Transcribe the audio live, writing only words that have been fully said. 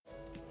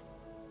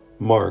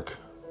Mark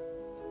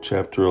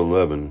chapter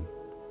 11,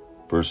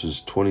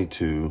 verses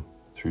 22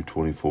 through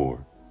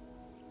 24.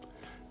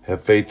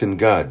 Have faith in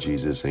God,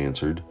 Jesus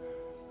answered.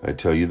 I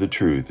tell you the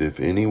truth. If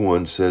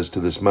anyone says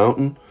to this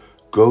mountain,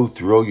 go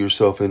throw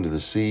yourself into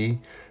the sea,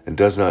 and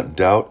does not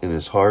doubt in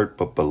his heart,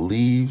 but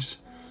believes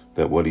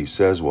that what he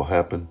says will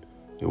happen,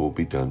 it will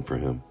be done for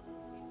him.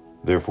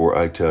 Therefore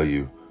I tell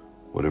you,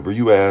 whatever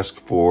you ask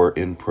for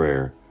in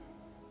prayer,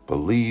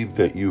 believe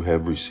that you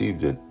have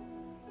received it,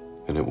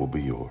 and it will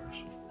be yours.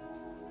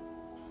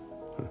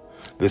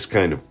 This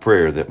kind of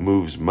prayer that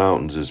moves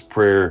mountains is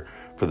prayer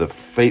for the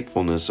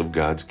faithfulness of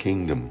God's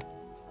kingdom.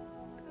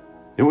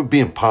 It would be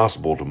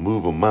impossible to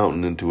move a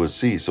mountain into a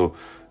sea, so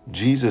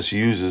Jesus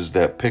uses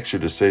that picture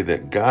to say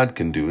that God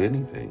can do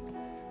anything.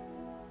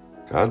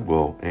 God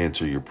will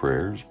answer your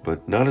prayers,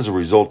 but not as a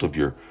result of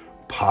your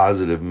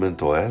positive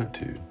mental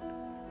attitude.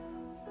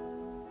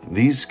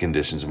 These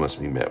conditions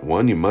must be met.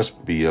 1, you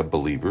must be a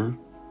believer.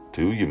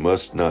 2, you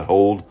must not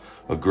hold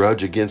a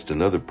grudge against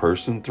another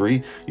person.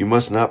 3, you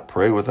must not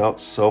pray with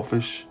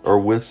selfish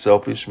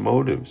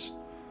motives.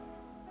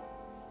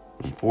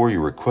 And 4,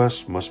 your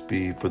request must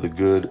be for the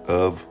good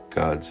of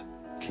God's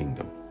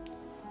kingdom.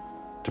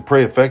 To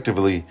pray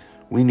effectively,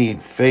 we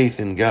need faith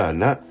in God,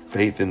 not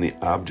faith in the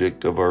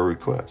object of our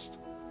request.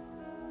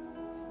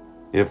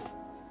 If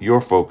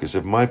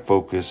my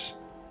focus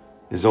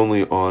is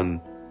only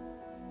on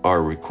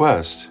our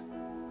request,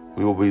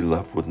 we will be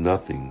left with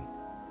nothing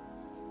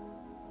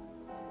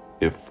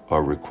if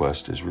our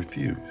request is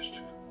refused.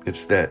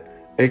 It's that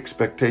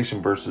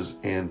expectation versus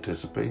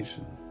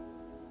anticipation.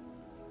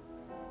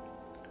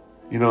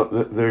 You know,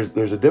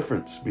 there's a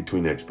difference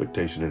between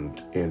expectation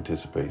and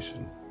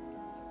anticipation.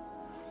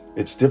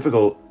 It's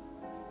difficult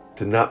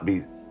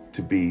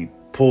to be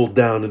pulled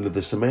down into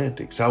the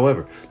semantics.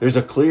 However, there's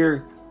a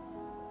clear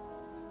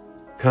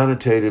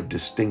connotative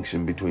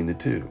distinction between the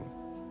two.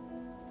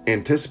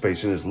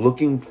 Anticipation is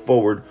looking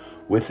forward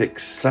with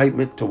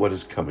excitement to what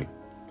is coming,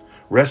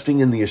 resting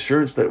in the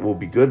assurance that it will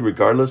be good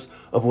regardless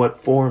of what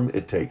form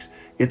it takes.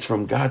 It's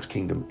from God's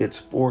kingdom. It's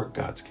for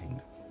God's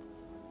kingdom.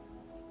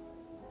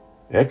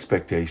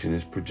 Expectation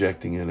is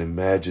projecting an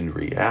imagined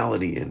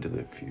reality into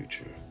the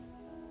future.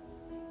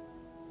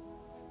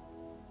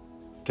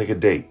 Take a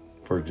date,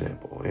 for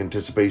example.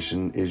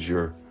 Anticipation is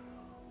your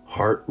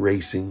heart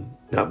racing,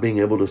 not being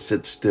able to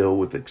sit still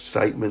with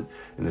excitement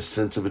and a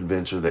sense of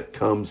adventure that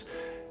comes,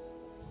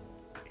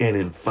 and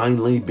in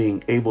finally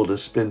being able to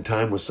spend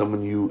time with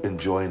someone you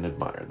enjoy and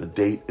admire. The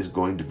date is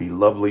going to be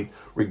lovely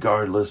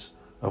regardless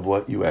of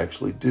what you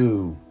actually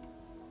do.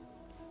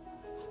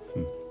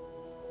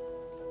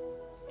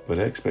 But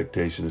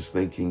expectation is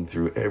thinking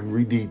through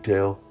every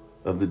detail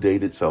of the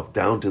date itself,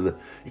 down to the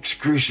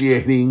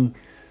excruciating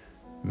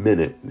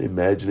minute,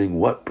 imagining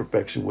what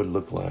perfection would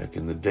look like,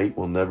 and the date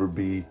will never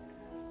be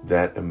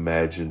that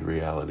imagined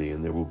reality,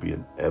 and there will be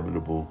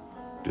inevitable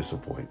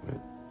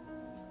disappointment.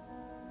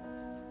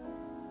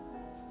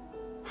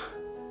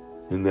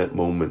 In that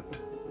moment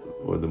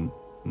or the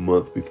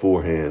month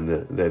beforehand,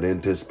 that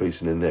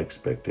anticipation and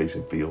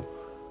expectation feel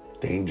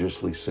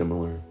dangerously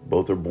similar.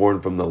 Both are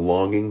born from the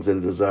longings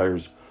and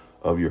desires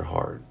of your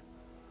heart,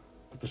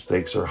 but the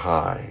stakes are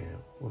high.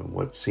 When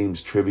what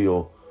seems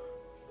trivial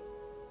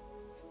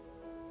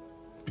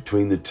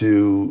between the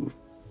two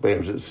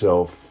bears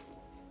itself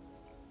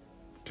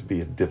to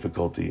be a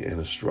difficulty and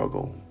a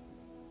struggle,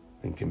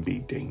 and can be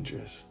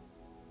dangerous.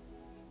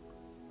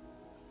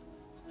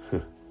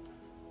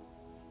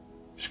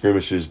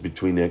 Skirmishes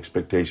between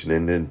expectation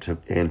and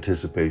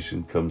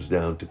anticipation comes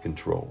down to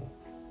control.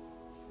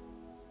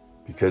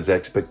 Because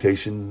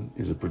expectation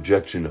is a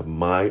projection of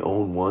my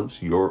own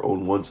wants, your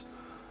own wants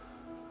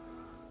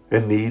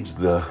and needs,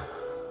 the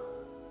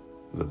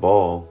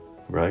ball,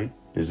 right,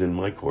 is in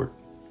my court.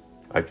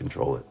 I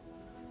control it.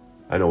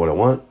 I know what I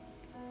want.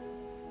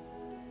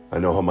 I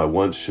know how my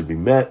wants should be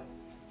met.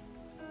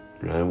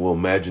 And I will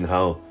imagine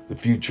how the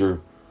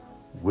future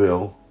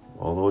will,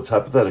 although it's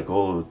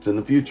hypothetical, it's in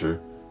the future,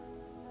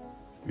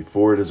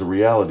 before it is a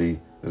reality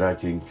that I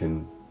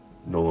can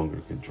no longer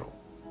control.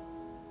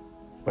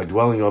 By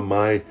dwelling on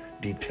my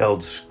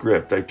detailed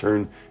script, I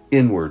turn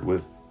inward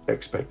with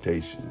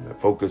expectation. I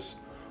focus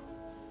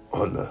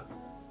on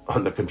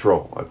the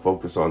control. I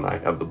focus on I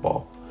have the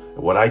ball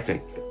and what I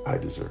think I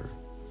deserve.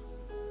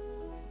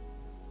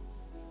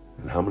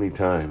 And how many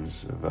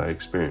times have I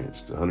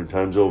experienced, 100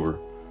 times over,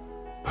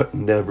 but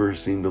never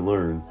seem to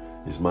learn,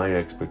 is my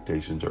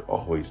expectations are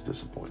always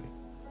disappointing.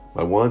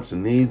 My wants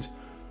and needs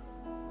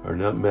are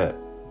not met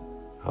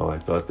how I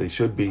thought they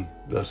should be,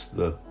 thus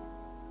the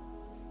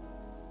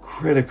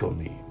critical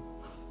need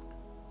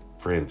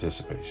for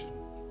anticipation.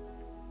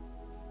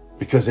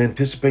 Because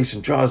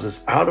anticipation draws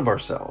us out of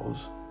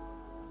ourselves,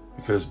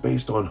 because it's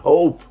based on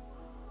hope,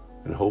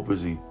 and hope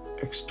is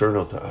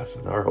external to us,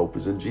 and our hope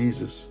is in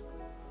Jesus.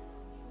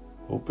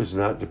 Hope is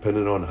not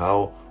dependent on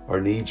how our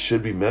needs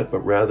should be met, but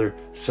rather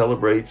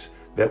celebrates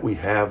that we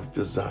have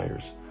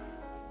desires,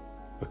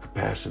 a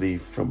capacity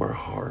from our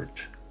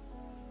heart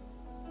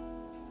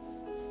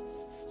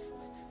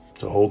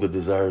to hold the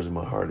desires of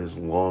my heart is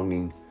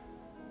longing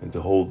and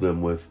to hold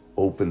them with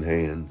open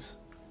hands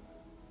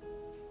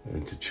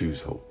and to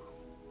choose hope.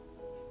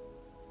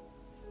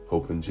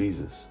 Hope in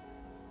Jesus,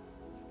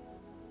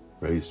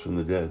 raised from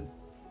the dead.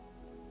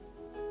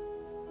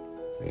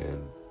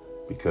 And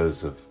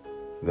because of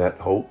that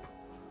hope,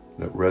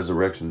 that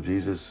resurrection of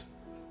Jesus,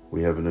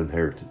 we have an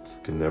inheritance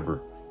that can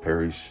never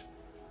perish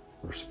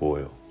or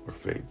spoil or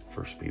fade.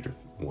 1 Peter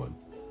 1.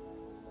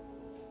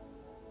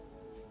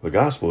 The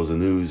gospel is the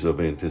news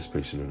of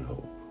anticipation and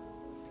hope.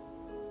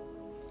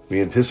 We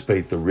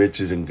anticipate the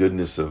riches and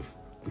goodness of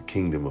the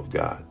kingdom of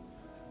God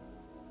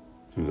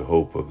through the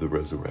hope of the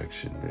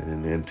resurrection.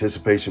 And in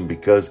anticipation,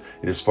 because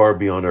it is far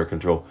beyond our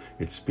control,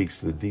 it speaks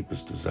to the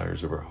deepest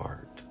desires of our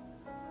heart.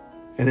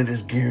 And it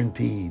is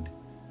guaranteed.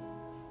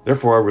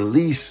 Therefore,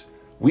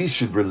 we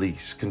should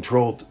release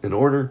control in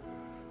order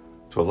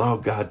to allow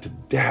God to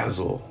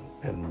dazzle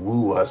and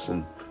woo us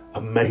and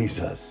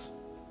amaze us.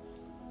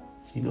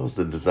 He knows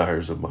the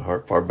desires of my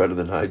heart far better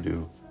than I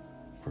do,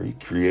 for He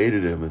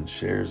created them and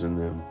shares in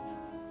them.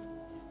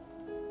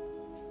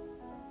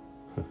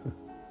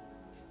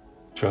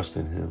 Trust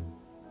in Him.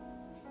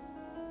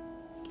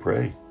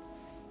 Pray.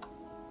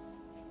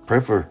 Pray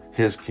for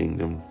His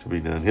kingdom to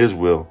be done, His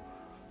will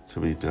to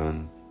be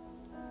done.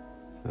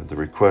 And the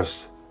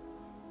request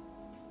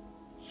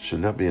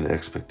should not be an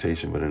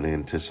expectation, but an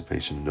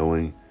anticipation,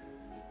 knowing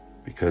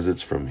because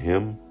it's from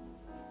Him,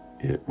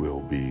 it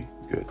will be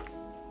good.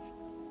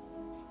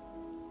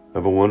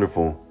 Have a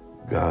wonderful,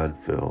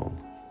 God-filled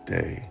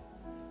day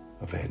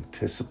of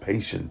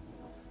anticipation,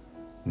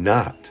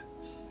 not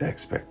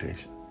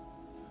expectation.